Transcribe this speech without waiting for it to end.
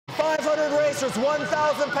500 racers,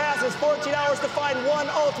 1,000 passes, 14 hours to find one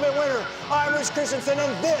ultimate winner. I'm Rich Christensen,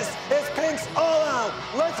 and this is Pink's All Out.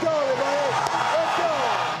 Let's go, everybody. Let's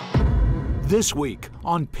go. This week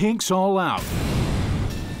on Pink's All Out,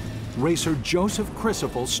 racer Joseph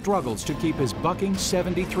Crisafel struggles to keep his bucking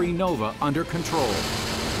 73 Nova under control.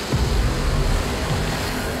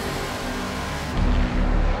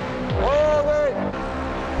 Hold it!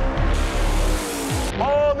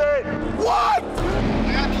 Hold it! What?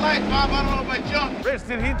 I got the lights, Bob. I don't know if I jumped. Rich,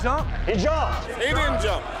 did he jump? He jumped. He didn't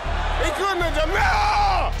jump. He couldn't have jumped.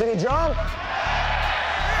 No! Did he jump?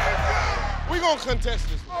 We gonna contest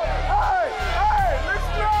this. Hey, let's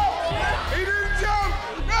go! He didn't jump.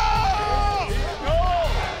 No!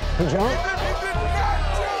 He jumped? He did not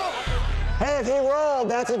jump. Hey, if he rolled,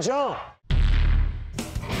 that's a jump.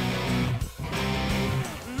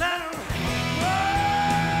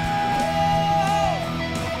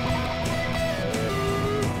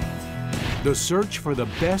 The search for the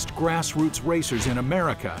best grassroots racers in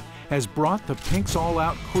America has brought the Pink's All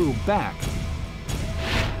Out crew back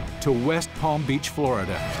to West Palm Beach,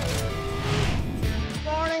 Florida. Good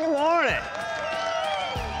morning, good morning.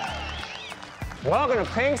 Welcome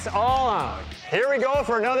to Pink's All Out. Here we go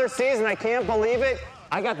for another season. I can't believe it.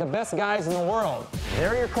 I got the best guys in the world.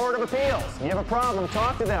 They're your court of appeals. You have a problem,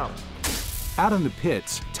 talk to them. Out in the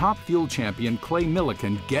pits, top fuel champion Clay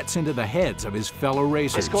Millican gets into the heads of his fellow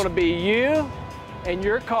racers. It's going to be you and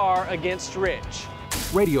your car against Rich.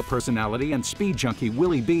 Radio personality and speed junkie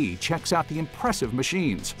Willie B checks out the impressive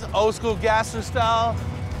machines. Old school gasser style.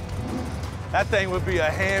 That thing would be a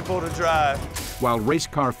handful to drive. While race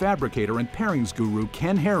car fabricator and pairings guru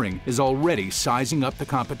Ken Herring is already sizing up the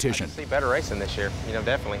competition. I see better racing this year,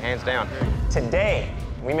 definitely, hands down. Today,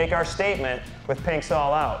 we make our statement with Pink's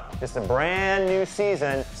All Out. It's a brand new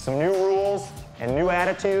season, some new rules and new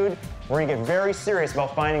attitude. We're gonna get very serious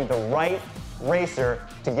about finding the right racer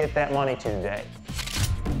to get that money to today.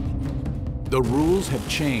 The rules have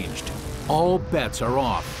changed. All bets are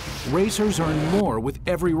off. Racers earn more with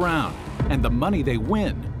every round, and the money they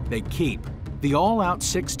win, they keep. The All Out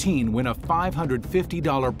 16 win a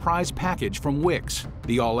 $550 prize package from Wix.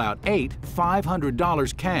 The All Out 8,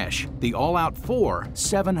 $500 cash. The All Out 4,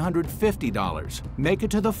 $750. Make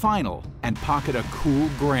it to the final and pocket a cool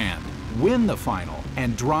grand. Win the final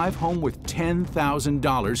and drive home with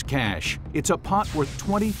 $10,000 cash. It's a pot worth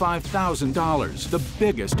 $25,000, the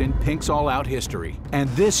biggest in Pink's All Out history. And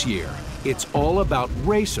this year, it's all about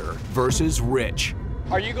racer versus Rich.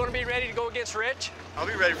 Are you going to be ready to go against Rich? I'll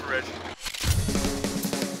be ready for Rich.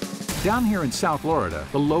 Down here in South Florida,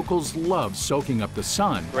 the locals love soaking up the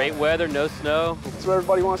sun. Great weather, no snow. That's where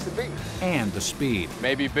everybody wants to be. And the speed.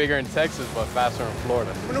 Maybe bigger in Texas, but faster in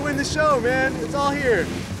Florida. I'm gonna win the show, man. It's all here.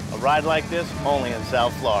 A ride like this, only in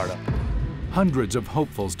South Florida. Hundreds of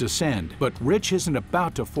hopefuls descend, but Rich isn't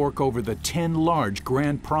about to fork over the 10 large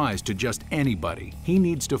grand prize to just anybody. He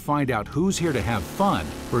needs to find out who's here to have fun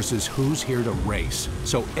versus who's here to race.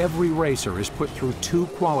 So every racer is put through 2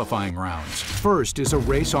 qualifying rounds. First is a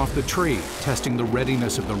race off the tree, testing the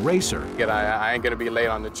readiness of the racer, I ain't going to be late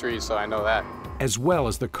on the tree, so I know that. as well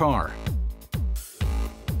as the car.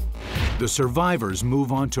 The survivors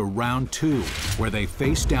move on to round 2, where they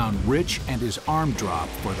face down Rich and his arm drop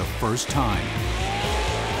for the first time.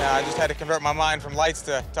 Yeah, I just had to convert my mind from lights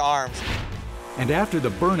to arms. And after the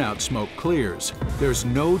burnout smoke clears, there's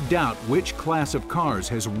no doubt which class of cars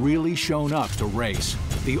has really shown up to race.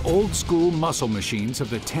 The old school muscle machines of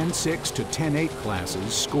the 10.6 to 10.8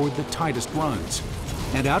 classes scored the tightest runs.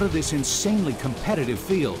 And out of this insanely competitive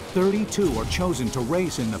field, 32 are chosen to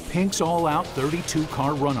race in the Pink's All Out 32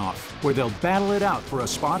 car runoff, where they'll battle it out for a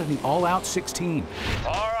spot in the All Out 16.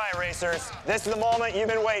 All right, racers, this is the moment you've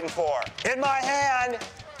been waiting for. In my hand,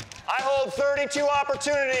 I hold 32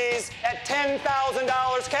 opportunities at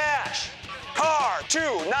 $10,000 cash. Car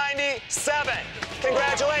 297.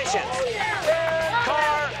 Congratulations.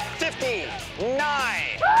 Car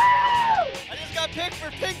 59. I just got picked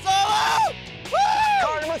for Pink's All Out! Woo!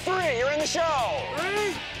 Car number 3, you're in the show.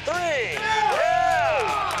 3? 3.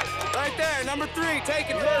 Yeah. Right there, number 3,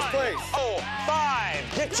 taking first place. Oh,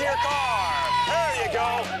 5, get to your car. There you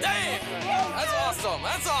go. Damn! That's awesome,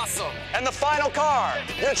 that's awesome. And the final car,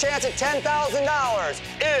 your chance at $10,000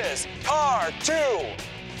 is car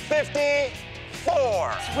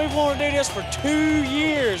 254. We've wanted to do this for 2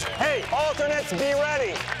 years. Hey, alternates, be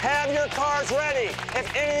ready. Have your cars ready.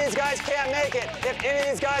 If any of these guys can't make it, if any of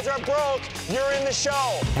these guys are broke, you're in the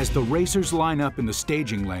show. As the racers line up in the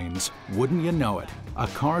staging lanes, wouldn't you know it, a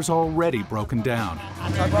car's already broken down.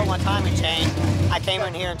 After I broke my timing chain, I came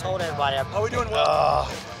in here and told everybody. How are we doing?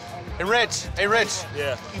 Hey, Rich.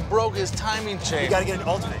 Yeah. He broke his timing chain. You gotta get an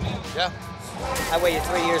alternate. Yeah. I waited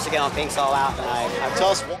 3 years to get on Pink's All Out, and I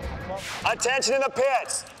Tell us. Attention in the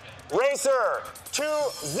pits. Racer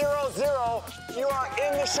 200, you are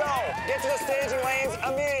in the show. Get to the staging lanes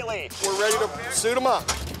immediately. We're ready to suit them up.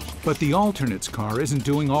 But the alternates car isn't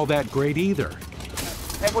doing all that great either.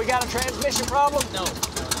 Have we got a transmission problem? No.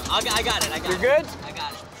 I got it. You're good? I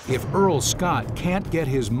got it. If Earl Scott can't get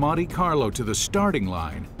his Monte Carlo to the starting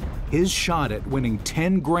line, his shot at winning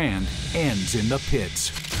 10 grand ends in the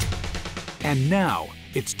pits. And now,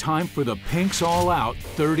 it's time for the Pinks All Out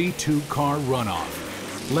 32-car runoff.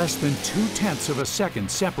 Less than 0.2 of a second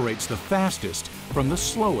separates the fastest from the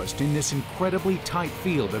slowest in this incredibly tight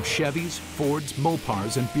field of Chevys, Fords,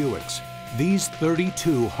 Mopars, and Buicks. These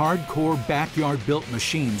 32 hardcore backyard-built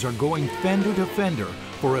machines are going fender to fender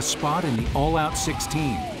for a spot in the All Out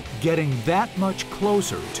 16, getting that much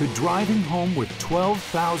closer to driving home with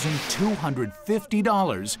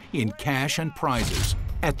 $12,250 in cash and prizes.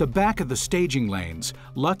 At the back of the staging lanes,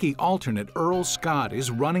 lucky alternate Earl Scott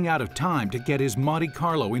is running out of time to get his Monte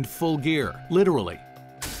Carlo in full gear, literally.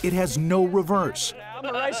 It has no reverse. I'm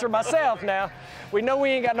a racer myself now. We know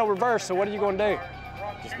we ain't got no reverse, so what are you going to do?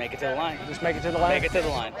 Just make it to the line. Just make it to the line? Make it to the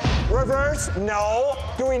line. Reverse? No.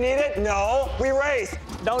 Do we need it? No. We race.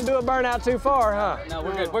 Don't do a burnout too far, huh? No,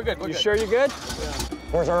 we're good. We're good. You sure you're good?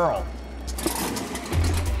 Where's Earl?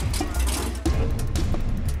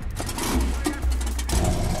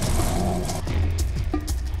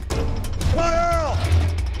 Come on, Earl!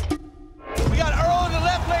 We got Earl in the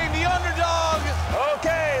left lane, the underdog.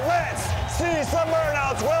 Okay, let's see some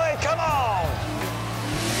burnouts, Willie. Come on!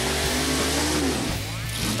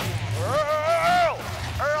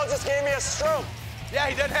 Earl just gave me a stroke. Yeah,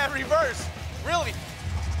 he doesn't have reverse. Really.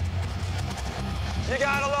 You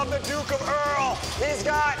gotta love the Duke of Earl. He's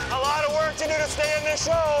got a lot of work to do to stay in this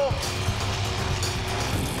show.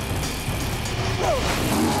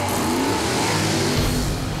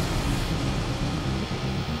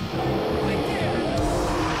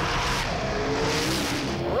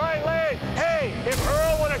 Right lane. Hey, if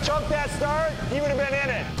Earl would have chunked that start, he would have been in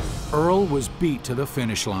it. Earl was beat to the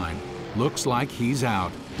finish line. Looks like he's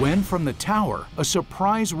out. When from the tower, a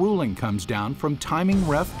surprise ruling comes down from timing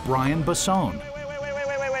ref Brian Basone.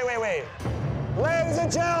 Wait. Ladies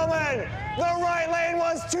and gentlemen, the right lane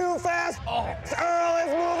was too fast. Earl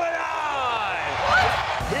is moving on.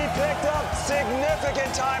 He picked up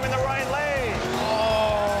significant time in the right lane.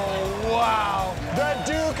 Oh, wow. The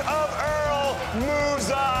Duke of Earl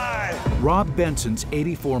moves on. Rob Benson's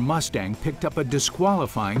 '84 Mustang picked up a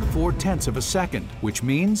disqualifying 0.4 of a second, which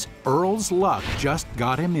means Earl's luck just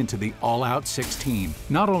got him into the All Out 16.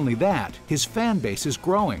 Not only that, his fan base is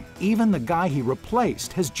growing. Even the guy he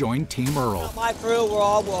replaced has joined Team Earl. My crew, we're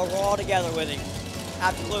all together with him.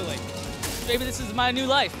 Absolutely. Maybe this is my new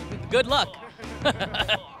life. Good luck.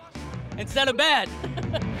 Instead of bad.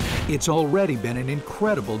 It's already been an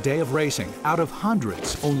incredible day of racing. Out of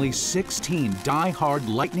hundreds, only 16 die-hard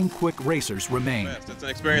lightning-quick racers remain. It's an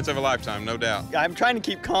experience of a lifetime, no doubt. I'm trying to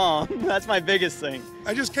keep calm. That's my biggest thing.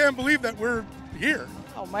 I just can't believe that we're here.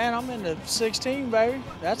 Oh, man, I'm in the 16, baby.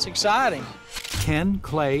 That's exciting. Ken,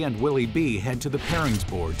 Clay, and Willie B head to the pairings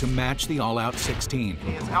board to match the All-Out 16.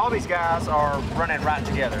 All these guys are running right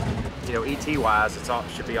together. You know, ET-wise,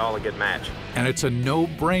 should be all a good match. And it's a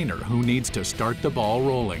no-brainer who needs to start the ball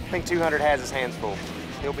rolling. I think 200 has his hands full.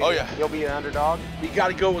 He'll be an underdog. We got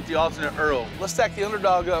to go with the alternate Earl. Let's stack the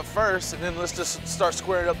underdog up first, and then let's just start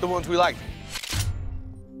squaring up the ones we like.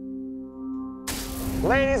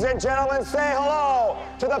 Ladies and gentlemen, say hello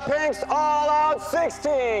to the Pinks All Out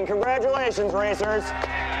 16. Congratulations, racers.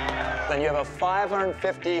 Then you have a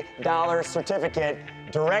 $550 certificate,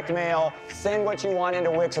 direct mail. Send what you want into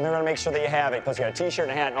Wix, and they're going to make sure that you have it. Plus, you got a T-shirt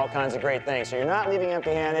and a hat and all kinds of great things. So you're not leaving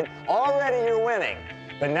empty-handed. Already, you're winning.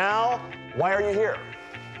 But now, why are you here?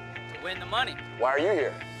 To win the money. Why are you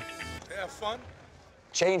here? To have fun.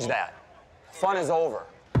 Change that. Fun is over.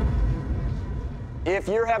 If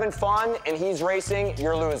you're having fun and he's racing,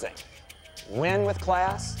 you're losing. Win with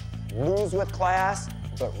class, lose with class,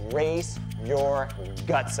 but race your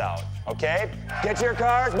guts out, okay? Get to your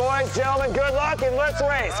cars, boys, gentlemen, good luck, and let's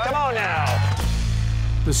race. Come on now.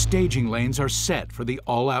 The staging lanes are set for the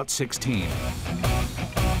All-Out 16.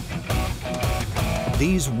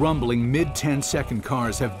 These rumbling mid-10-second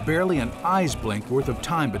cars have barely an eye's blink worth of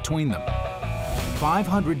time between them.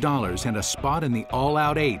 $500 and a spot in the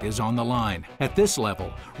All-Out 8 is on the line. At this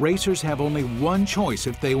level, racers have only one choice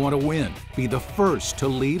if they want to win: be the first to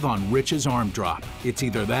leave on Rich's arm drop. It's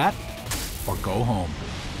either that or go home.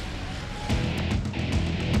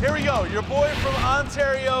 Here we go, your boy from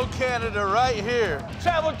Ontario, Canada, right here.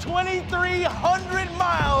 Traveled 2,300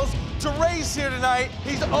 miles to race here tonight.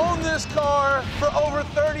 He's owned this car for over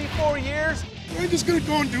 34 years. I'm just gonna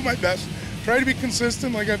go and do my best. Try to be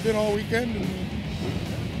consistent like I've been all weekend and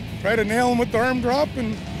try to nail him with the arm drop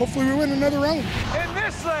and hopefully we win another round. In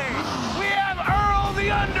this lane, we have Earl the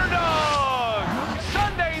underdog.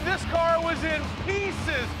 Sunday, this car was in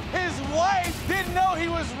pieces. His wife didn't know he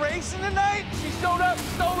was racing tonight. She showed up,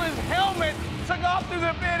 stole his helmet, took off through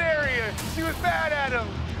the pit area. She was mad at him.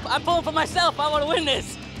 I'm pulling for myself. I want to win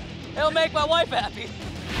this. It'll make my wife happy.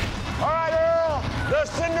 All right, Earl, the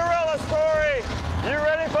Cinderella story. You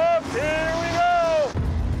ready, folks? Here we go.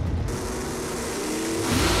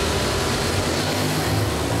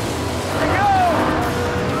 Here we go.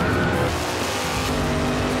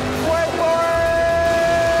 Wait for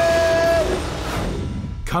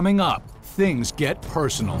it. Coming up, things get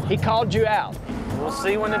personal. He called you out. We'll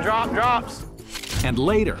see when the drop drops. And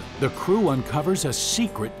later, the crew uncovers a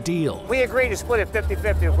secret deal. We agreed to split it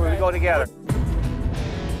 50-50 if we would go together.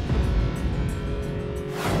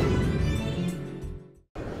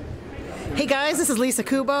 Hey guys, this is Lisa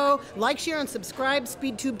Kubo. Like, share, and subscribe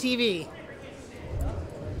SpeedTube TV.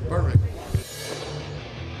 Perfect.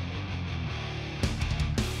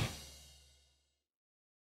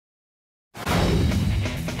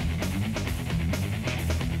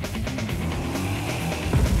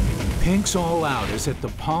 Pink's All Out is at the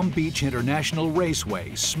Palm Beach International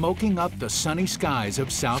Raceway, smoking up the sunny skies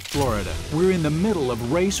of South Florida. We're in the middle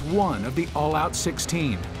of race 1 of the All Out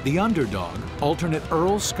 16. The underdog, alternate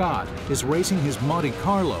Earl Scott, is racing his Monte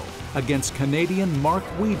Carlo against Canadian Mark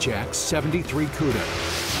Wejack's 73 CUDA.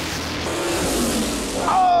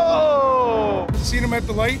 Oh! Seen him at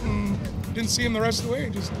the light and didn't see him the rest of the way.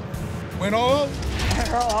 Just went all out.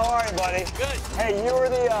 Earl, how are you, buddy? Good. Hey, you were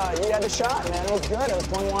the, you had the shot, man. It was good. It was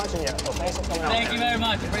fun watching you. So thanks for coming out. Thank you very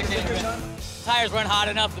much. Appreciate it. Tires weren't hot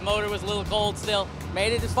enough. The motor was a little cold still.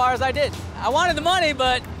 Made it as far as I did. I wanted the money,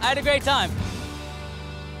 but I had a great time.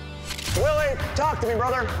 Willie, talk to me,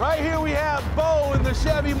 brother. Right here we have Bo in the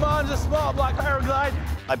Chevy Monza small block Paraglide.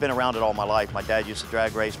 I've been around it all my life. My dad used to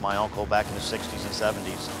drag race my uncle back in the 60s and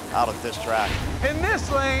 70s out at this track. In this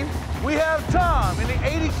lane, we have Tom in the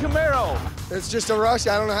 80 Camaro. It's just a rush.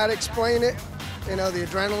 I don't know how to explain it. You know, the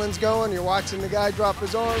adrenaline's going. You're watching the guy drop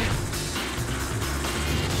his arm.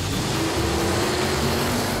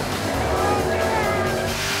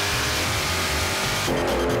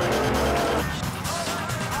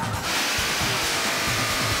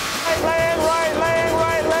 Right lane,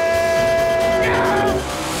 right lane.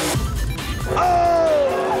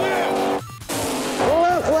 Oh!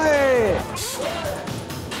 Left lane.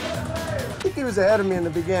 I think he was ahead of me in the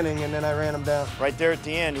beginning, and then I ran him down. Right there at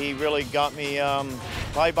the end, he really got me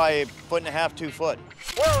probably by a 1.5 to 2 foot.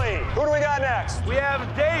 Willie, who do we got next? We have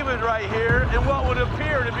David right here in what would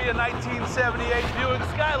appear to be a 1978 Buick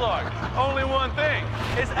Skylark. Only one thing,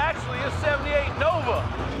 it's actually a 78 Nova.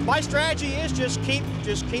 My strategy is just keep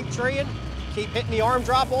treeing, keep hitting the arm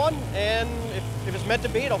drop on, and if it's meant to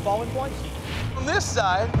be, it'll fall in place. On this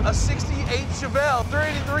side, a 68 Chevelle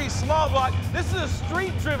 383 small block. This is a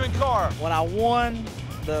street-driven car. When I won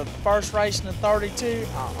the first race in the 32,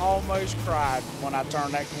 I almost cried when I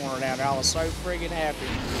turned that corner down there. I was so friggin' happy.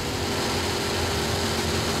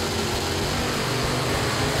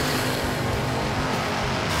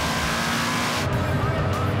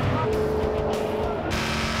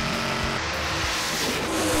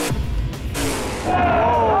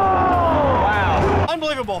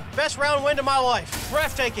 Unbelievable. Best round win of my life.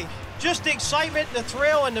 Breathtaking. Just the excitement, the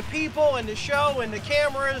thrill, and the people, and the show, and the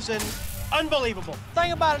cameras, and unbelievable.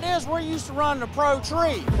 Thing about it is, we're used to running a pro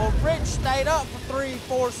tree. Well, Rich stayed up for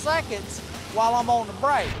 3-4 seconds while I'm on the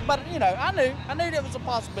brake. But, you know, I knew that was a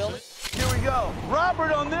possibility. Here we go.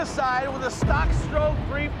 Robert on this side with a stock stroke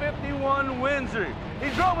 351 Windsor. He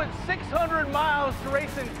drove it 600 miles to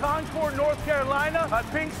race in Concord, North Carolina.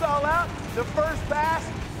 Pink's All Out. The first pass,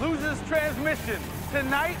 loses transmission.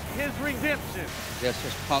 Tonight, his redemption. Just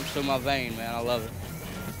pumps through my vein, man. I love it.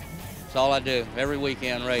 It's all I do, every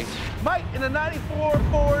weekend race. Mike in a 94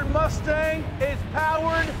 Ford Mustang is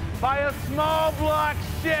powered by a small block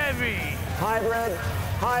Chevy. Hybrid.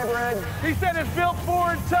 He said it's built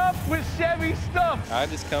Ford tough with Chevy stuff. I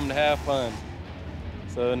just come to have fun.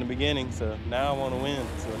 So in the beginning, so now I want to win.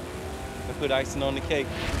 So I put icing on the cake.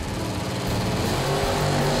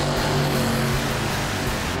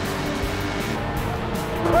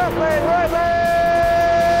 Left lane, right lane!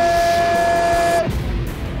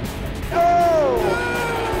 Oh!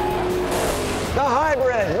 The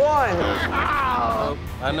hybrid won.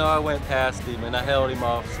 I know I went past him and I held him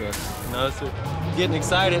off, so you know, so getting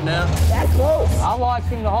excited now. That close. I watched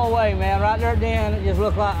him the whole way, man. Right there at the end, it just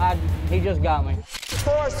looked like he just got me.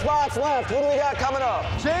 4 spots left. Who do we got coming up?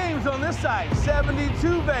 James on this side,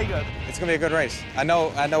 72 Vega. It's gonna be a good race. I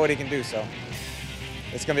know what he can do, so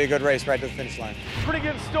it's gonna be a good race right to the finish line. Pretty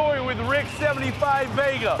good story with Rick, 75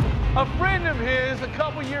 Vega. A friend of his a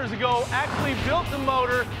couple years ago actually built the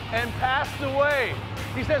motor and passed away.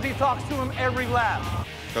 He says he talks to him every lap.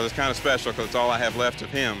 Because it's kind of special, because it's all I have left of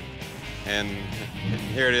him. And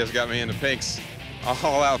here it is, got me into Pink's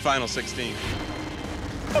all-out final 16.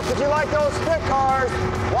 If you like those sprint cars,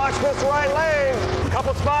 watch this right lane.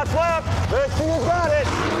 Couple spots left. Let's see who's got it.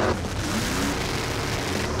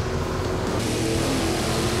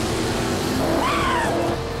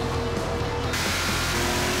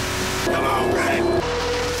 Come on, Red.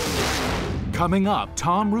 Coming up,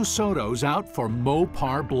 Tom Russoto's out for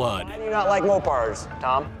Mopar blood. Why do you not like Mopars,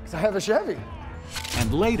 Tom? Because I have a Chevy.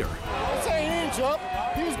 And later, That's 8 inch up.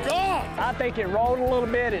 He was gone. I think it rolled a little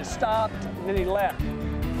bit, it stopped, and then he left.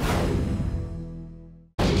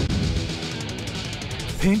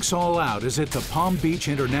 Pink's All Out is at the Palm Beach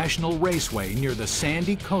International Raceway near the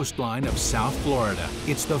sandy coastline of South Florida.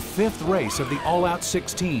 It's the 5th race of the All Out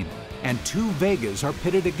 16, and 2 Vegas are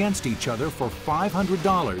pitted against each other for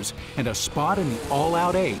 $500 and a spot in the All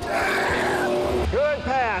Out 8. Good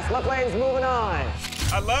pass. Left lane's moving on.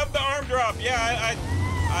 I love the arm drop. Yeah,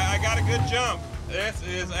 I got a good jump. This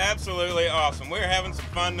is absolutely awesome. We're having some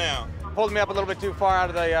fun now. Pulled me up a little bit too far out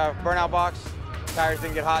of the burnout box. Tires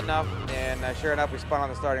didn't get hot enough, and sure enough, we spun on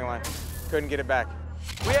the starting line. Couldn't get it back.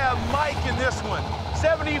 We have Mike in this one.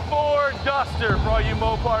 74 Duster for all you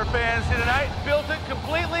Mopar fans here tonight. Built it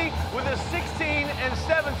completely with his 16 and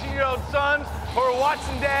 17-year-old sons who are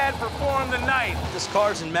watching Dad perform the night. This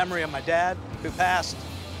car's in memory of my dad, who passed.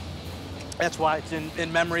 That's why it's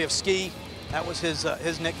in memory of Ski. That was his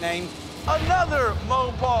nickname. Another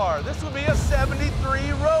Mopar. This will be a 73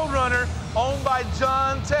 Roadrunner owned by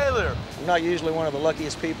John Taylor. I'm not usually one of the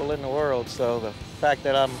luckiest people in the world, so the fact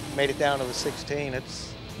that I made it down to the 16,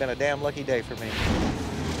 it's been a damn lucky day for me.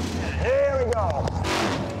 Here we go.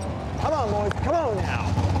 Come on, boys. Come on now.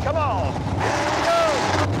 Come on. Here we go.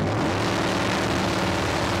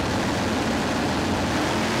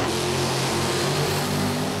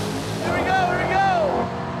 Here we go. Here we go.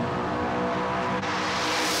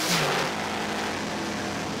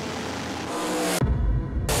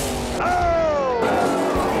 Oh!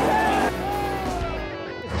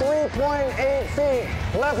 3.8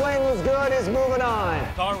 feet. Left lane was good. It's moving on. The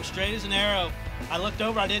car was straight as an arrow. I looked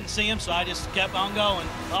over, I didn't see him, so I just kept on going.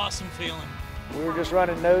 Awesome feeling. We were just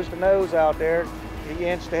running nose to nose out there. He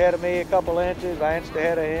inched ahead of me a couple inches, I inched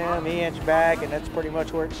ahead of him, he inched back, and that's pretty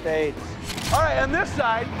much where it stayed. All right, on this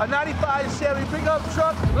side, a 95 Chevy pickup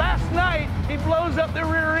truck. Last night, he blows up the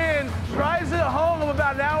rear end, drives it home in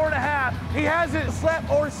about an hour and a half. He hasn't slept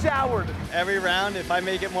or showered. Every round, if I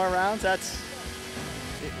make it more rounds,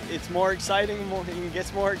 it's more exciting, it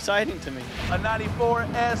gets more exciting to me. A 94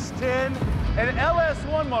 S10 and an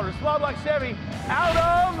LS1 motor, small block Chevy, out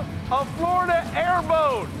of a Florida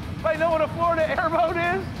airboat. Anybody know what a Florida airboat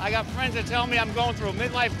is? I got friends that tell me I'm going through a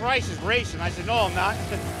midlife crisis racing. I said, no, I'm not.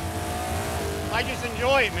 I just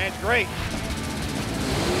enjoy it, man. It's great.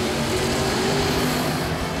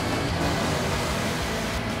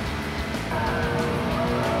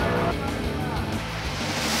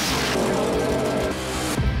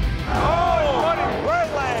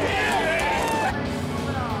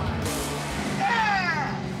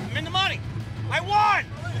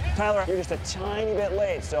 Tyler, you're just a tiny bit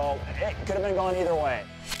late, so it could have been going either way.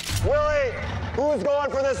 Willie, who's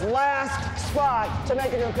going for this last spot to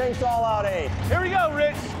make it to Pink's All Out 8? Here we go,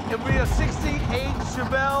 Rich. It'll be a 68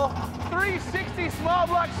 Chevelle, 360 small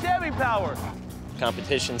block Chevy power.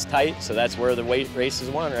 Competition's tight, so that's where the race is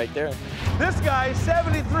won right there. This guy,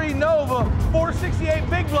 73 Nova, 468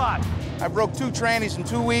 big block. I broke 2 trannies in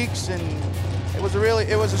 2 weeks, and it was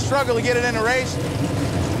a struggle to get it in a race,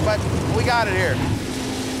 but we got it here.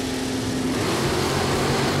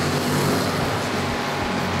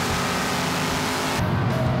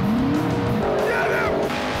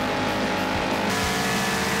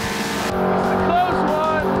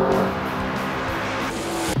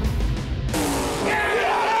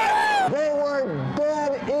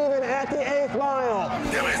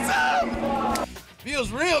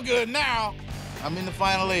 Feels real good now. I'm in the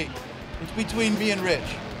final 8. It's between me and Rich.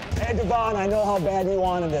 Hey, Devon, I know how bad you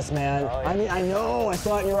wanted this, man. Oh, yeah. I mean, I know. I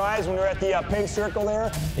saw it in your eyes when you were at the pink circle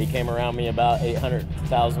there. He came around me about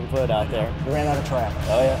 800,000 foot out there. You ran out of track.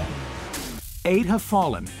 Oh, yeah. 8 have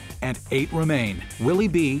fallen, and 8 remain. Willie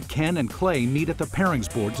B, Ken, and Clay meet at the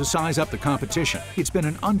pairings board to size up the competition. It's been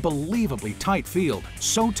an unbelievably tight field.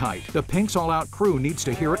 So tight, the Pink's All Out crew needs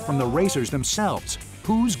to hear it from the racers themselves.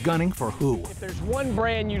 who's gunning for who. If there's one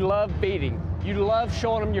brand you love beating, you love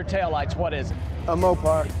showing them your taillights, what is it? A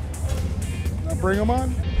Mopar. Bring them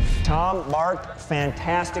on. Tom, Mark,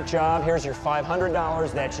 fantastic job. Here's your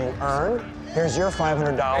 $500 that you earned. Here's your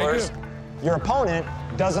 $500. Your opponent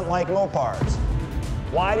doesn't like Mopars.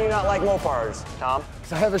 Why do you not like Mopars, Tom?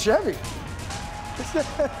 Because I have a Chevy.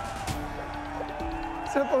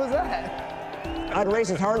 Simple as that. I'd race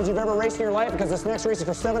as hard as you've ever raced in your life because this next race is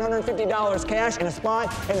for $750 cash and a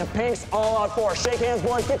spot in the Pink's All Out 4. Shake hands,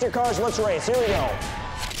 boys. Get your cars. Let's race. Here we go.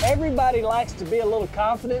 Everybody likes to be a little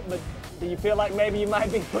confident, but do you feel like maybe you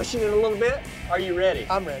might be pushing it a little bit? Are you ready?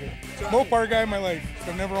 I'm ready. Mopar guy in my life.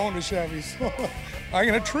 I've never owned a Chevy, so I'm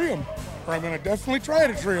gonna tree him. Or I'm gonna definitely try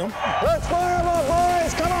to tree him. Let's fire them up,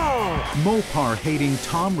 boys! Come on! Mopar-hating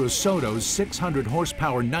Tom Russoto's 600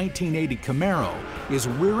 horsepower 1980 Camaro is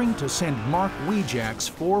rearing to send Mark Wejack's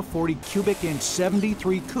 440 cubic inch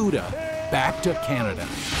 73 CUDA back to Canada.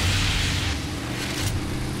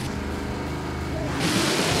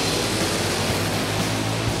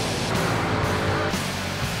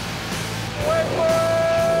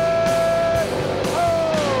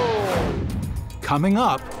 Coming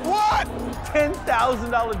up. What?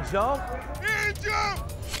 $10,000 jump?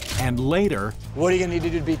 And later. What are you gonna need to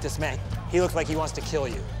do to beat this man? He looks like he wants to kill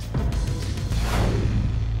you.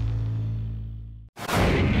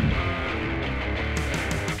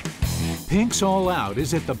 Pink's All Out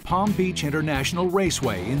is at the Palm Beach International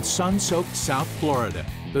Raceway in sun-soaked South Florida.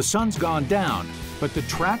 The sun's gone down, but the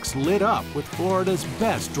track's lit up with Florida's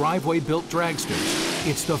best driveway-built dragsters.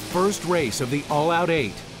 It's the first race of the All Out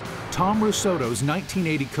 8. Tom Russoto's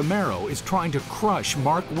 1980 Camaro is trying to crush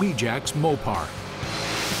Mark Wejack's Mopar.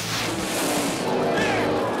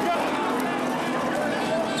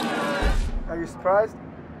 Are you surprised?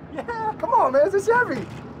 Yeah. Come on, man, it's a Chevy.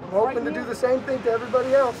 I'm hoping to do the same thing to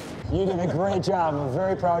everybody else. You did a great job. I'm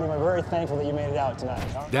very proud of you. I'm very thankful that you made it out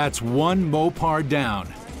tonight. That's one Mopar down.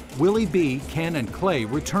 Willie B, Ken, and Clay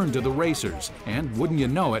return to the racers, and wouldn't you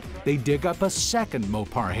know it, they dig up a second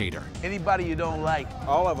Mopar hater. Anybody you don't like?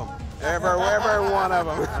 All of them. Every one of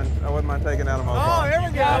them. I wouldn't mind taking out a Mopar. Oh, here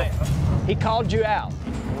we go. He called you out.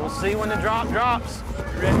 We'll see when the drop drops.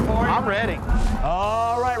 You ready for it? I'm ready.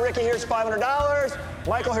 All right, Ricky, here's $500.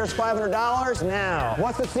 Michael, here's $500. Now,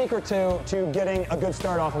 what's the secret to getting a good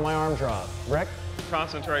start off of my arm drop? Rick?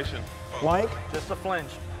 Concentration. Mike? Just a flinch.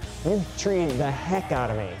 You treated the heck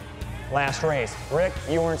out of me last race. Rick,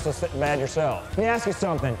 you weren't so bad yourself. Let me ask you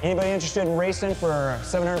something. Anybody interested in racing for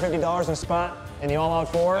 $750 in a spot in the All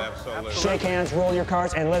Out 4? Absolutely. Shake hands, roll your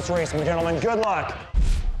cards, and let's race, my gentlemen. Good luck.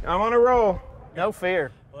 I'm on a roll. No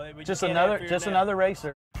fear. Just another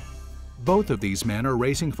racer. Both of these men are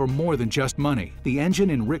racing for more than just money. The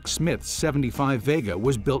engine in Rick Smith's 75 Vega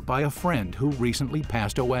was built by a friend who recently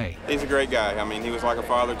passed away. He's a great guy. I mean, he was like a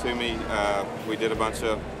father to me. We did a bunch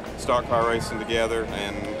of stock car racing together,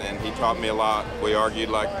 and he taught me a lot. We argued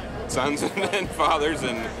like sons and fathers,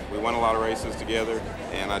 and we won a lot of races together,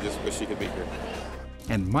 and I just wish he could be here.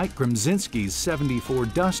 And Mike Grimzinski's 74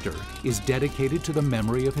 Duster is dedicated to the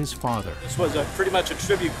memory of his father. This was pretty much a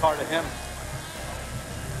tribute car to him.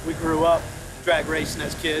 We grew up drag racing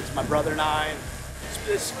as kids, my brother and I.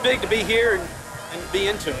 It's big to be here and be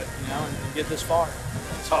into it, you know, and get this far.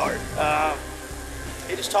 It's hard.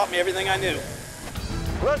 He just taught me everything I knew.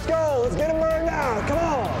 Let's go. Let's get him burned down. Come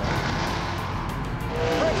on.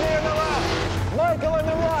 Ricky in the left. Michael in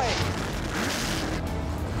the right.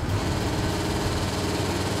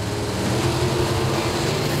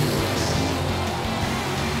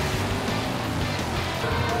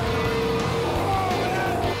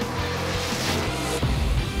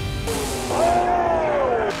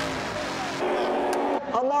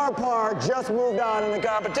 Mopar just moved on in the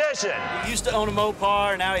competition. He used to own a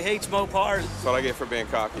Mopar, now he hates Mopars. That's what I get for being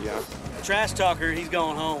cocky, huh? Trash talker, he's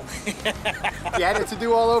going home. You had it to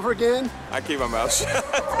do all over again? I keep my mouth shut.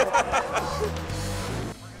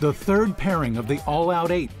 The third pairing of the All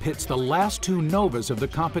Out 8 pits the last two Novas of the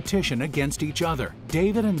competition against each other.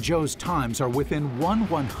 David and Joe's times are within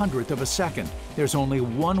 1/100th of a second. There's only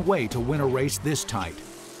one way to win a race this tight.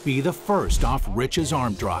 Be the first off Rich's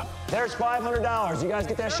arm drop. There's $500. You guys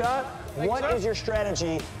get that shot? What is your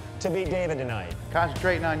strategy to beat David tonight?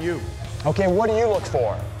 Concentrating on you. Okay, what do you look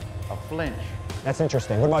for? A flinch. That's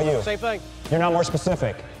interesting. What about you? Same thing. You're not more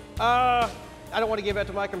specific. I don't want to give that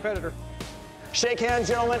to my competitor. Shake hands,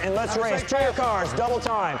 gentlemen, and let's race. Tree your cars, double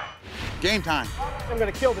time. Game time. I'm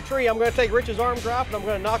going to kill the tree. I'm going to take Rich's arm drop, and I'm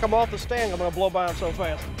going to knock him off the stand. I'm going to blow by him so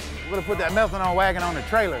fast. We're going to put that methanol wagon on the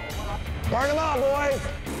trailer. Burn them out, boys.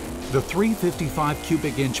 The 355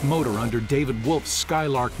 cubic inch motor under David Wolf's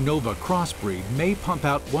Skylark Nova crossbreed may pump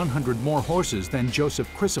out 100 more horses than Joseph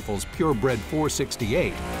Christopher's purebred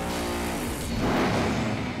 468.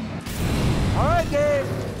 All right, Dave,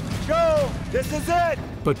 go. This is it.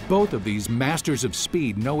 But both of these masters of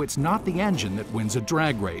speed know it's not the engine that wins a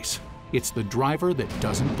drag race. It's the driver that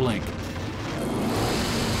doesn't blink.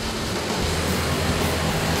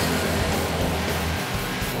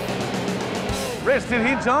 Rich, did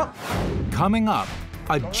he jump? Coming up,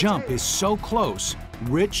 a jump is so close,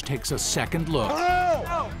 Rich takes a second look.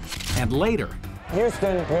 Oh! And later,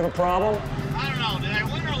 Houston, we have a problem? I don't know, did I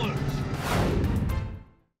win or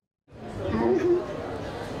lose?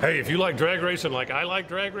 Hey, if you like drag racing like I like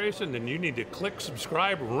drag racing, then you need to click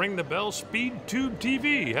subscribe, ring the bell, POWERtube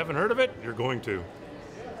TV. Haven't heard of it? You're going to.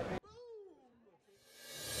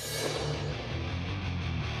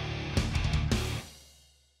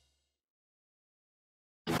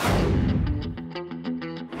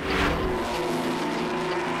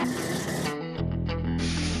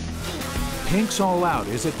 Pink's All Out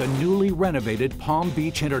is at the newly renovated Palm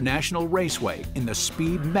Beach International Raceway in the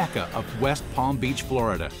speed mecca of West Palm Beach,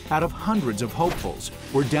 Florida. Out of hundreds of hopefuls,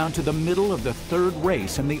 we're down to the middle of the third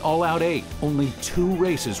race in the All Out 8. Only 2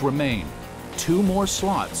 races remain. 2 more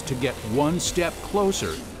slots to get one step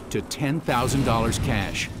closer to $10,000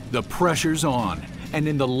 cash. The pressure's on. And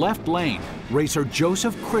in the left lane, racer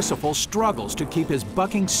Joseph Christopher struggles to keep his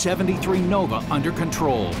bucking 73 Nova under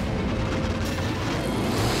control.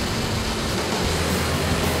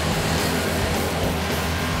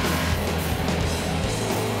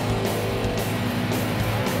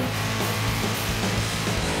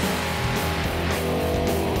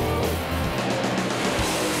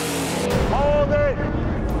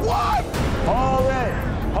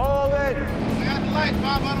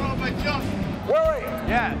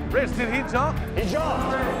 Yeah, Rich, did he jump? He jumped.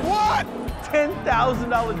 What?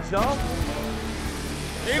 $10,000 jump?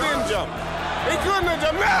 He didn't jump. He couldn't have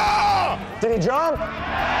jumped. No! Did he jump?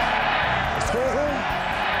 Excuse me?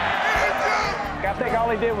 He didn't jump. I think all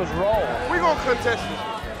he did was roll. We're going to contest this.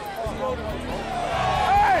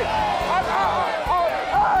 Hey!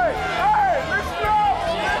 Hey! Let's go!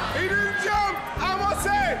 He didn't jump. I'm going to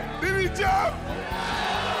say, did he jump?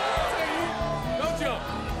 Don't jump.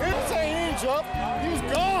 He didn't say he didn't jump. He was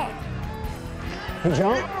gone. He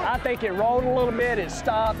jumped? I think it rolled a little bit, it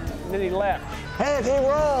stopped, and then he left. Hey, if he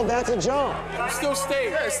rolled, that's a jump. He still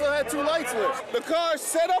stayed. Yeah, it still had 2 lights lit. The car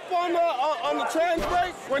set up on the trans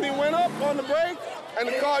brake when he went up on the brake, and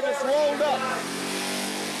the car just rolled up.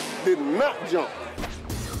 Did not jump.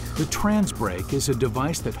 The trans brake is a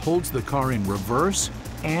device that holds the car in reverse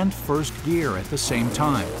and first gear at the same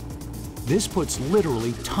time. This puts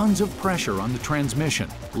literally tons of pressure on the transmission.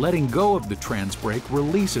 Letting go of the trans brake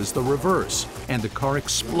releases the reverse, and the car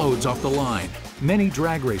explodes off the line. Many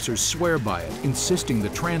drag racers swear by it, insisting the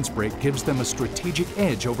trans brake gives them a strategic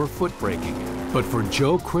edge over foot braking. But for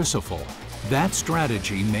Joe Christopher, that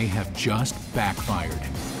strategy may have just backfired.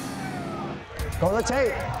 Go to the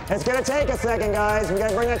tape. It's gonna take a second, guys. We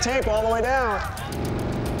gotta bring that tape all the way down.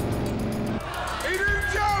 He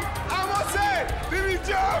didn't jump. I'm gonna say, did he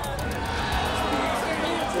jump?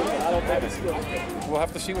 We'll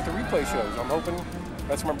have to see what the replay shows. I'm hoping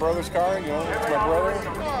that's my brother's car, you know, it's my brother.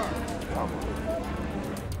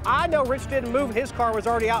 I know Rich didn't move. His car was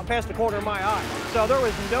already out past the corner of my eye. So there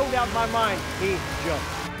was no doubt in my mind he jumped.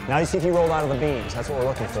 Now you see if he rolled out of the beams. That's what we're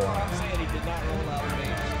looking for.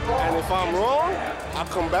 And if I'm wrong, I'll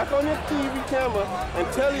come back on your TV camera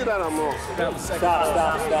and tell you that I'm wrong.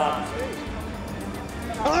 Stop.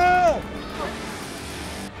 Oh!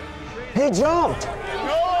 He jumped!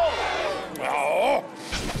 No!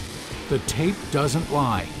 The tape doesn't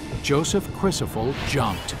lie. Joseph Christopher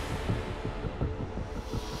jumped.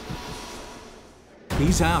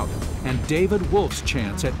 He's out, and David Wolf's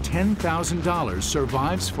chance at $10,000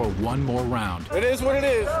 survives for one more round. It is what it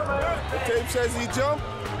is. The tape says he jumped.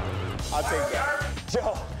 I'll take that.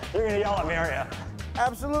 Joe, you're gonna yell at me, aren't you?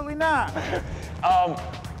 Absolutely not.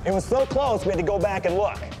 It was so close, we had to go back and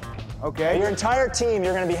look. Okay. Your entire team,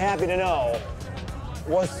 you're gonna be happy to know,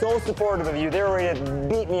 was so supportive of you. They were ready to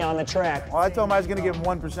beat me on the track. Well, I told him I was gonna give him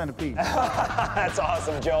 1% apiece. That's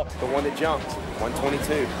awesome, Joe. The one that jumped,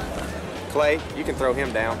 122. Clay, you can throw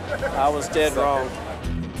him down. I was dead wrong.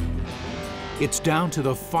 It's down to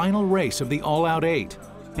the final race of the All Out 8,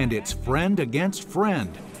 and it's friend against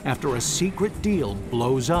friend after a secret deal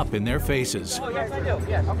blows up in their faces. Oh, yes, I do.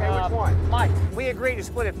 Yes. Okay, which one? Mike, we agreed to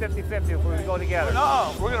split it 50-50 if we go together.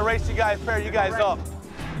 No, we're gonna race you guys, pair you guys up.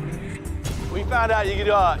 We found out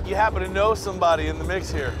you happen to know somebody in the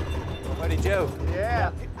mix here. Buddy Joe.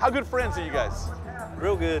 Yeah. How good friends are you guys?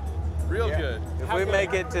 Real good. Real good. If we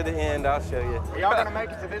make it to the end, I'll show you. Y'all gonna make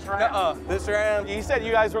it to this round? This round? You said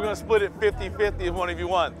you guys were gonna split it 50-50 if one of you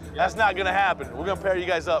won. That's not gonna happen. We're gonna pair you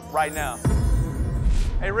guys up right now.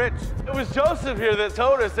 Hey, Rich, it was Joseph here that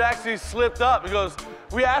told us to actually slipped up. He goes,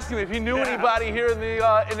 we asked him if he knew anybody here in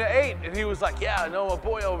the 8, and he was like, yeah, I know a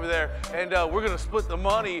boy over there, and we're gonna split the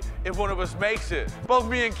money if one of us makes it. Both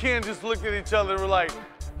me and Ken just looked at each other and were like,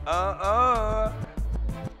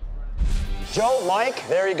 Joe, Mike,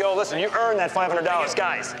 there you go. Listen, you earned that $500.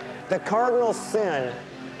 Guys, the cardinal sin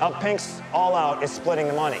of Pink's All Out is splitting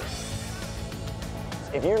the money.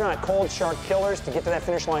 If you're not cold shark killers to get to that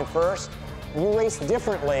finish line first, you race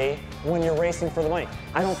differently when you're racing for the money.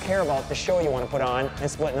 I don't care about the show you want to put on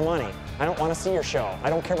and splitting the money. I don't want to see your show. I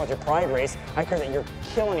don't care about your pride race. I care that you're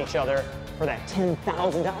killing each other for that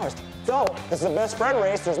 $10,000. So, this is the best friend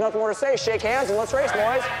race. There's nothing more to say. Shake hands and let's race,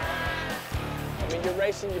 boys. I mean, you're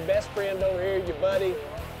racing your best friend over here, your buddy.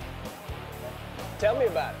 Tell me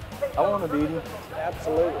about it. I want to beat him.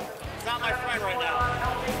 Absolutely. He's not my friend right now.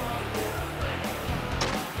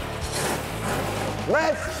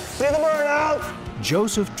 Let's see the burnout.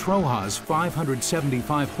 Joseph Troja's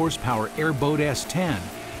 575 horsepower airboat S10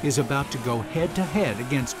 is about to go head-to-head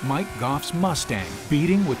against Mike Goff's Mustang,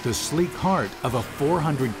 beating with the sleek heart of a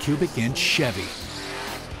 400 cubic inch Chevy.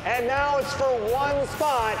 And now it's for one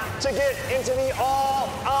spot to get into the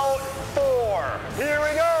all-out 4. Here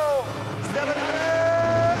we go. 700.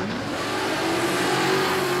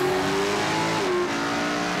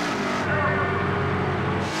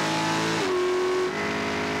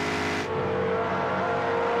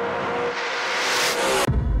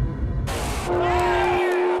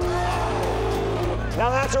 Now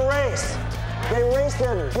that's a race. They raced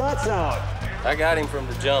their guts out. I got him from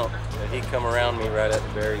the jump. He come around me right at the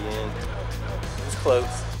very end. It was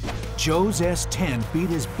close. Joe's S10 beat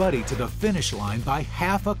his buddy to the finish line by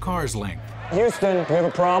half a car's length. Houston, we have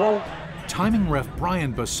a problem? Timing ref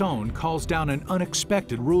Brian Bassone calls down an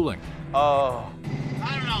unexpected ruling. I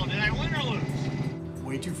don't know, did I win or lose?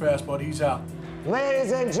 Way too fast, buddy. He's out.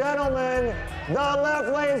 Ladies and gentlemen, the left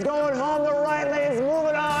lane's going home, the right lane's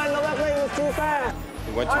moving on. The left lane was too fast.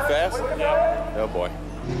 He went too fast? Yeah. Oh boy.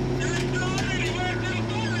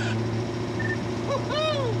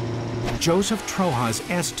 Joseph Troja's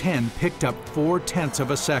S10 picked up 0.4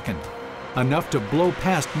 of a second, enough to blow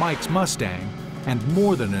past Mike's Mustang, and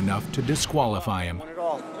more than enough to disqualify him.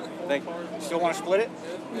 Thank you. Still want to split it?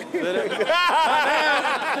 Split it.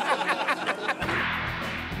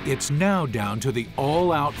 It's now down to the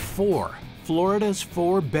all-out 4, Florida's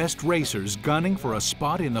 4 best racers gunning for a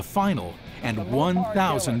spot in the final and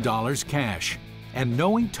 $1,000 cash. And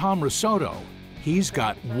knowing Tom Risotto, he's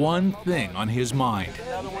got one thing on his mind.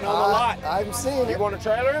 Another one on the lot. I'm seeing it. You want to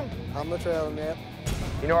trailer him? I'm going to trailer him, yeah.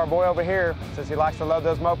 You know our boy over here, since he likes to load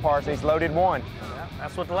those Mopars, he's loaded one. Yeah,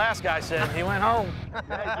 that's what the last guy said. He went home.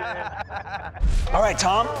 All right,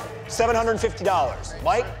 Tom, $750.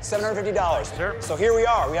 Mike, $750. Sure. So here we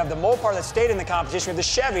are. We have the Mopar that stayed in the competition. We have the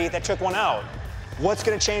Chevy that took one out. What's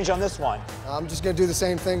going to change on this one? I'm just going to do the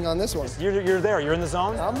same thing on this one. You're there. You're in the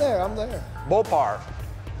zone? I'm there. I'm there. Mopar,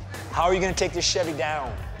 how are you going to take this Chevy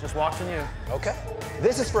down? Just watching you. Okay.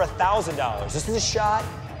 This is for $1,000. This is a shot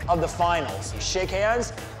of the finals. Shake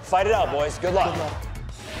hands. Fight it out, boys. Good luck.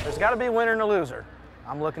 There's got to be a winner and a loser.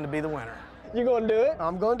 I'm looking to be the winner. You going to do it?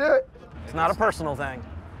 I'm going to do it. It's not a personal thing.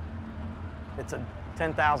 It's a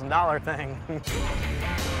 $10,000 thing.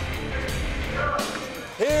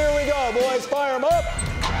 Here we go, boys. Fire them up.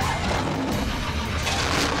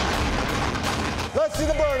 Let's see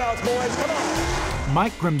the burnouts, boys. Come on.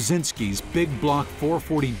 Mike Gromzinski's big block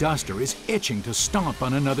 440 Duster is itching to stomp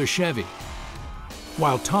on another Chevy,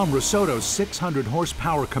 while Tom Risotto's 600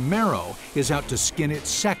 horsepower Camaro is out to skin its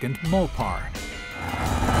second Mopar.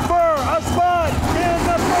 For a spot in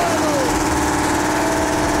the finals.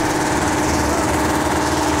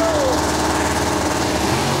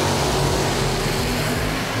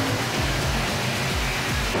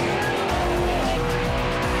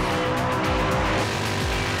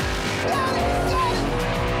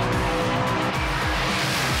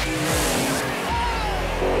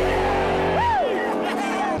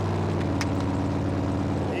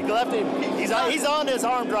 He's on this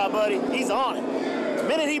arm drop, buddy. He's on it. The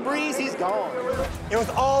minute he breathes, he's gone. It was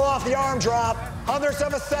all off the arm drop. Hundredths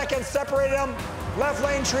of a second separated him. Left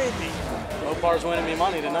lane treat me. Mopar's winning me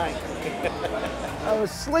money tonight. I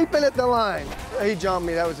was sleeping at the line. He jumped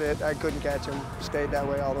me. That was it. I couldn't catch him. Stayed that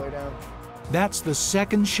way all the way down. That's the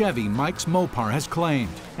second Chevy Mike's Mopar has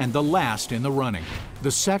claimed, and the last in the running.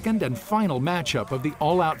 The second and final matchup of the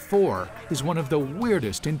All-Out 4 is one of the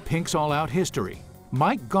weirdest in Pink's All-Out history.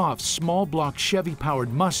 Mike Goff's small block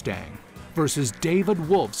Chevy-powered Mustang versus David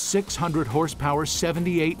Wolf's 600 horsepower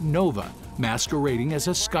 78 Nova, masquerading as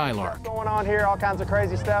a Skylark. What's going on here? All kinds of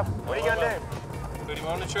crazy stuff. What are you gonna do? Put him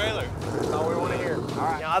on the trailer. That's all we want to hear. All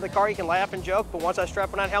right. Now, the car, you can laugh and joke, but once I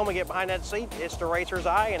strap on that helmet, get behind that seat, it's the racer's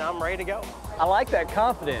eye, and I'm ready to go. I like that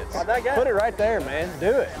confidence. How'd that go? Put it right there, man.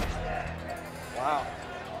 Do it. Wow.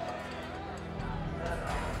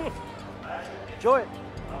 Enjoy it.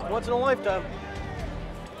 Once in a lifetime.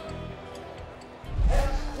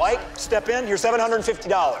 Mike, step in. You're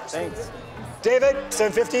 $750. Thanks. David,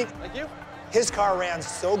 $750. Thank you. His car ran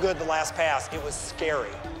so good the last pass, it was scary,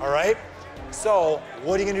 all right? So,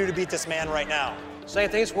 what are you gonna do to beat this man right now? Same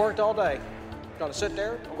thing's worked all day. I'm gonna sit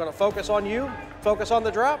there, I'm gonna focus on you, focus on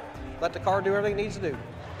the drop, let the car do everything it needs to do.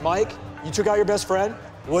 Mike, you took out your best friend.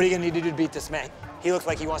 What are you gonna need to do to beat this man? He looks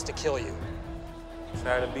like he wants to kill you.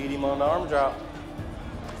 Try to beat him on the arm drop.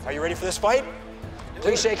 Are you ready for this fight?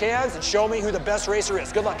 Please shake hands and show me who the best racer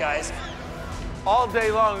is. Good luck, guys. All day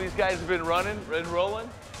long, these guys have been running and rolling.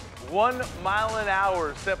 1 mile an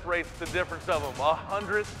hour separates the difference of them.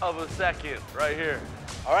 100th of a second right here.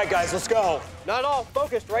 All right, guys, let's go. Not at all,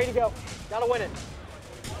 focused, ready to go. Gotta win it.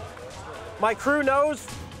 My crew knows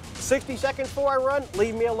 60 seconds before I run,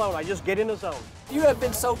 leave me alone. I just get in the zone. You have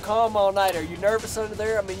been so calm all night. Are you nervous under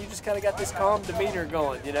there? I mean, you just kind of got this calm demeanor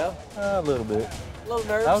going, you know? A little bit. A little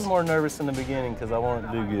nervous? I was more nervous in the beginning because I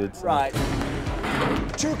wanted to do good. So. Right.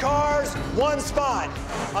 2 cars, 1 spot.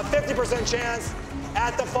 A 50% chance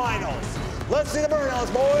at the finals. Let's see the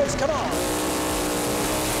burnouts, boys. Come on.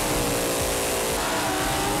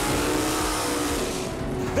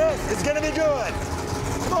 This is gonna be good.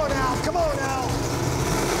 Come on now, come on now.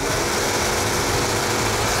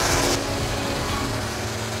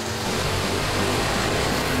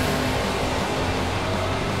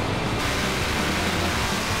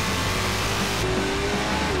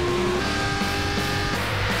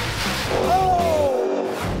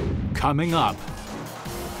 Coming up.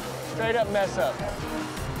 Straight up mess up.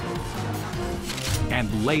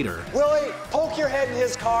 And later. Willie, poke your head in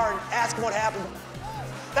his car and ask him what happened.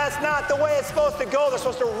 That's not the way it's supposed to go. They're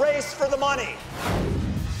supposed to race for the money.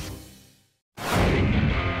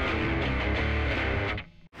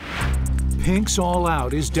 Pink's All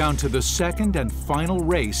Out is down to the second and final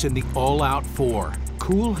race in the All Out 4.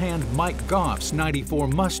 Cool Hand Mike Goff's 94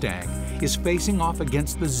 Mustang is facing off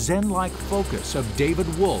against the zen-like focus of David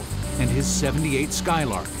Wolf and his 78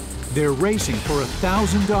 Skylark. They're racing for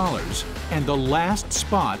 $1,000 and the last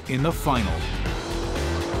spot in the final.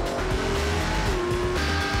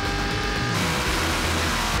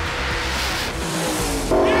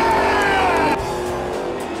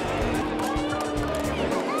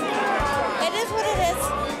 It is what it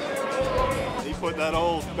is. He put that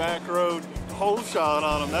old back road hole shot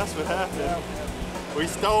on him. That's what happened. We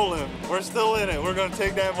stole him. We're still in it. We're going to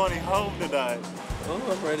take that money home tonight. Oh,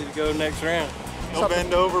 I'm ready to go next round. He'll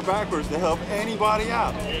bend over backwards to help anybody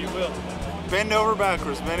out. Yeah, you will. Bend over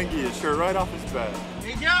backwards, man, and get his shirt right off his back.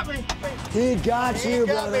 He got me. He got you,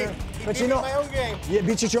 brother. But you know, my own game. Yeah,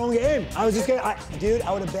 beat you at your own game. I was just gonna, dude,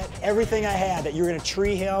 I would have bet everything I had that you were gonna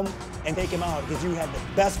tree him and take him out because you had the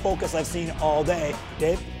best focus I've seen all day.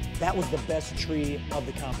 Dave, that was the best tree of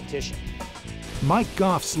the competition. Mike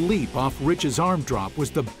Goff's leap off Rich's arm drop was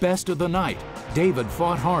the best of the night. David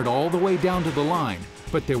fought hard all the way down to the line,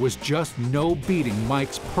 but there was just no beating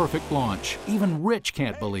Mike's perfect launch. Even Rich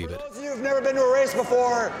can't believe it. For those of you who've never been to a race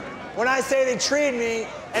before, when I say they treed me,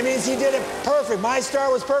 it means he did it perfect. My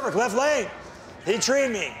start was perfect, left lane. He treed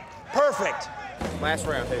me, perfect. Last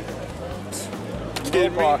round, dude.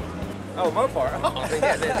 Mopar. Oh, Mopar. Oh,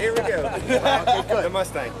 yeah, here we go. The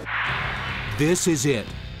Mustang. This is it.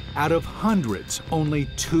 Out of hundreds, only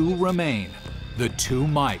 2 remain. The 2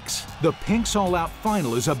 Mikes. The Pink's All Out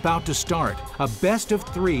final is about to start. A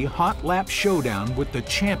best-of-3 hot lap showdown with the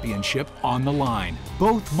championship on the line.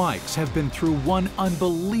 Both Mikes have been through one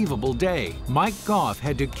unbelievable day. Mike Goff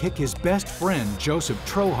had to kick his best friend, Joseph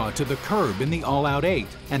Troja, to the curb in the All Out 8.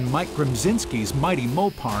 And Mike Grimzinski's mighty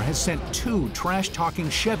Mopar has sent 2 trash-talking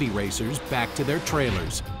Chevy racers back to their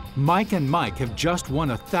trailers. Mike and Mike have just won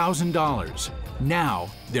 $1,000. Now,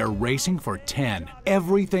 they're racing for 10.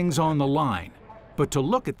 Everything's on the line. But to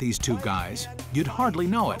look at these 2 guys, you'd hardly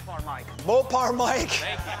know it. Mopar Mike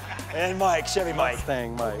and Mike, Chevy Mike.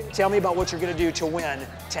 Mustang Mike. Tell me about what you're gonna do to win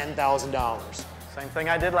 $10,000. Same thing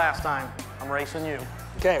I did last time. I'm racing you.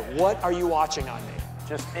 Okay, what are you watching on me?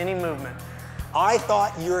 Just any movement. I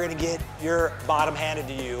thought you were gonna get your bottom handed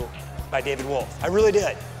to you by David Wolf. I really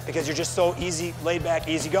did, because you're just so easy, laid back,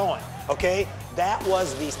 easy going, okay? That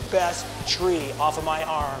was the best tree off of my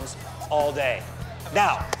arms all day.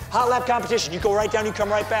 Now, Hot lap competition. You go right down, you come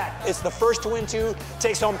right back. It's the first to win two,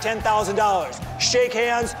 takes home $10,000. Shake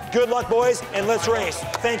hands, good luck, boys, and let's race.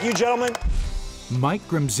 Thank you, gentlemen. Mike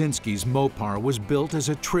Grimzinski's Mopar was built as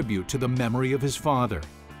a tribute to the memory of his father.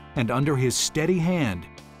 And under his steady hand,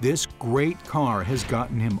 this great car has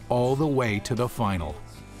gotten him all the way to the final.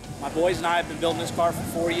 My boys and I have been building this car for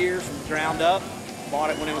 4 years from the ground up. Bought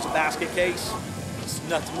it when it was a basket case. It's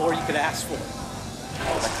nothing more you could ask for.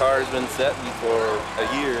 My car's been setting for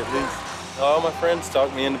a year at least. All my friends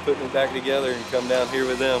talked me into putting it back together and come down here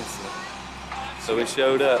with them. So we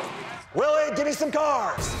showed up. Willie, give me some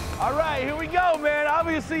cars. All right, here we go, man.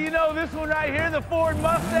 Obviously, you know this one right here, the Ford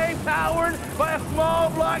Mustang powered by a small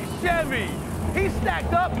block Chevy. He's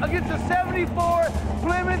stacked up against a 74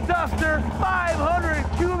 Plymouth Duster, 500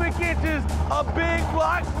 cubic inches of big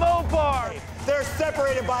block Mopar. They're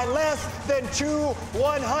separated by less than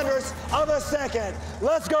 2/100ths of a second.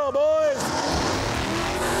 Let's go, boys.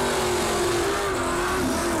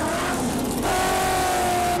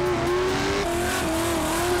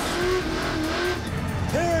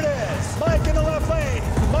 Here it is. Mike in the left lane,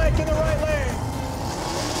 Mike in the right lane.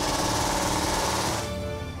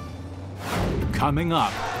 Coming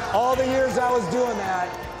up. All the years I was doing that,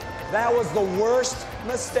 that was the worst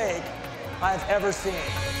mistake I've ever seen.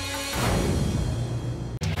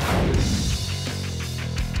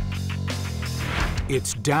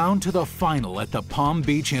 It's down to the final at the Palm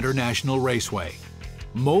Beach International Raceway.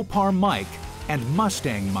 Mopar Mike and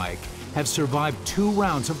Mustang Mike have survived 2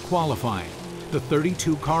 rounds of qualifying, the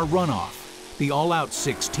 32-car runoff, the all-out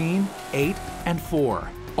 16, 8, and 4.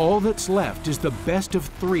 All that's left is the best of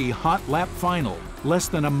 3 hot lap final. Less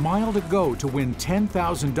than a mile to go to win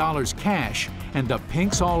 $10,000 cash and the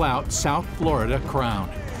Pink's all-out South Florida crown.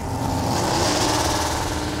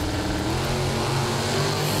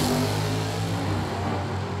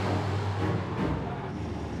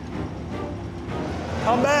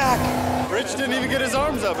 Come back. Rich didn't even get his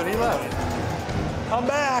arms up and he left. Come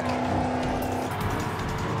back.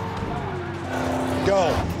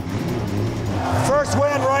 Go. First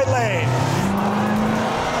win, right lane.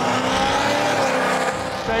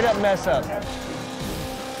 Straight up mess up.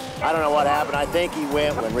 I don't know what happened. I think he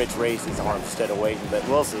went when Rich raised his arm instead of waiting, but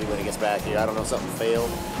we'll see when he gets back here. I don't know, something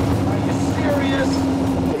failed. Are you serious?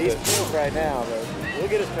 He's pissed right now, but we'll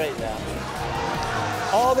get it straightened out.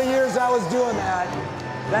 All the years I was doing that,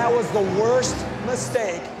 that was the worst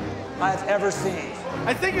mistake I've ever seen.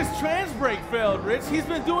 I think his trans brake failed, Rich. He's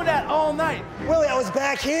been doing that all night. Willie, I was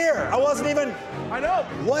back here. I wasn't even... I know.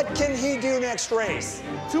 What can he do next race?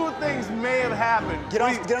 2 things may have happened. Get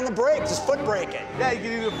on the brake, just foot brake it. Yeah, you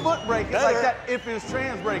can either foot brake it like that if his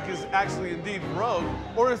trans brake is actually indeed broke,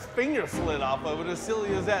 or his finger slid off of it, as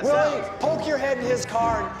silly as that Willie, sounds. poke your head in his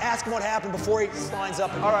car and ask him what happened before he lines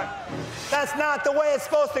up again. All right. That's not the way it's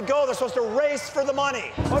supposed to go. They're supposed to race for the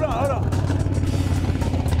money. Hold on.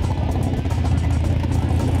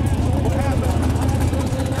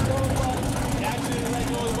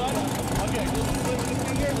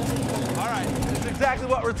 Exactly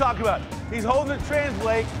what we're talking about. He's holding the trans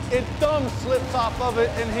brake, and thumb slips off of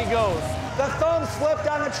it, and he goes. The thumb slipped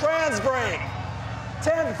on the trans brake.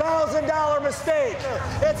 $10,000 mistake.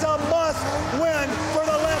 It's a must win for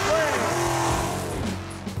the left lane.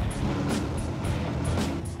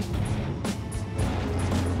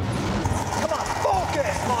 Come on,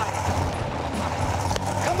 focus, Mike.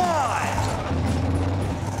 Come on.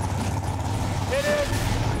 It is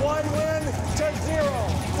 1 win to 0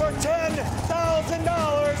 for $10,000.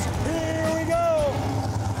 Here we go.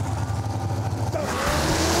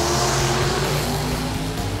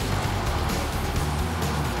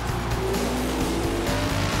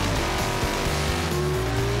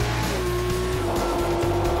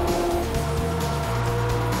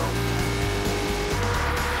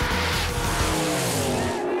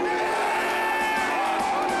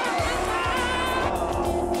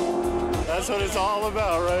 That's what it's all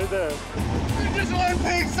about right there. You just let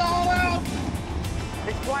Pink's all out.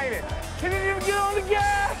 Explain it. He didn't even get on the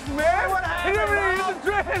gas, man. What happened, He didn't even bro? hit the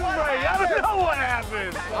trans brake. I don't know what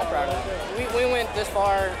happened. I'm proud of it. We went this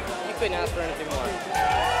far. You couldn't ask for anything more.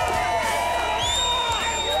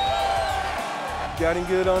 Got him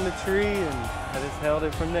good on the tree, and I just held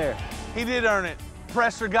it from there. He did earn it.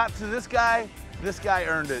 Pressure got to this guy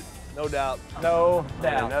earned it. No doubt. No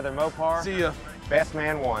doubt. Another Mopar. See ya. Best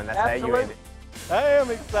man won. That's how you end it. I am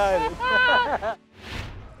excited.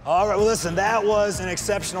 All right, well, listen, that was an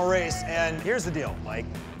exceptional race. And here's the deal, Mike.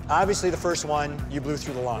 Obviously, the first one, you blew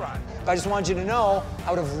through the line. Right. But I just wanted you to know, I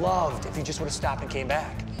would have loved if you just would have stopped and came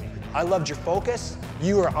back. I loved your focus.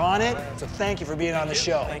 You were on it. So thank you for being on the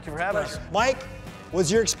show. Thank you for having us. Mike, Was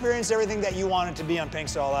your experience everything that you wanted to be on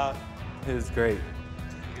Pink's All Out? It was great.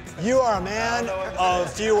 You are a man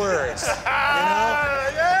of few words. You know?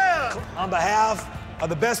 Yeah! On behalf of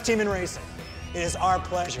the best team in racing, it is our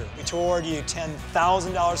pleasure to award you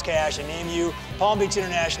 $10,000 cash and name you Palm Beach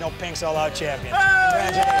International Pink's All Out champion.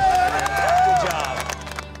 Congratulations. Good job.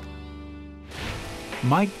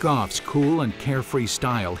 Mike Goff's cool and carefree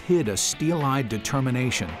style hid a steel-eyed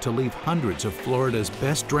determination to leave hundreds of Florida's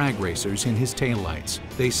best drag racers in his taillights.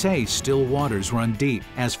 They say still waters run deep.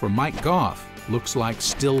 As for Mike Goff, looks like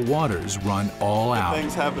still waters run all out.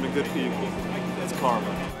 Things happen to good people. It's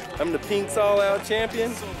karma. I'm the Pink's All Out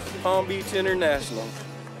champion, Palm Beach International.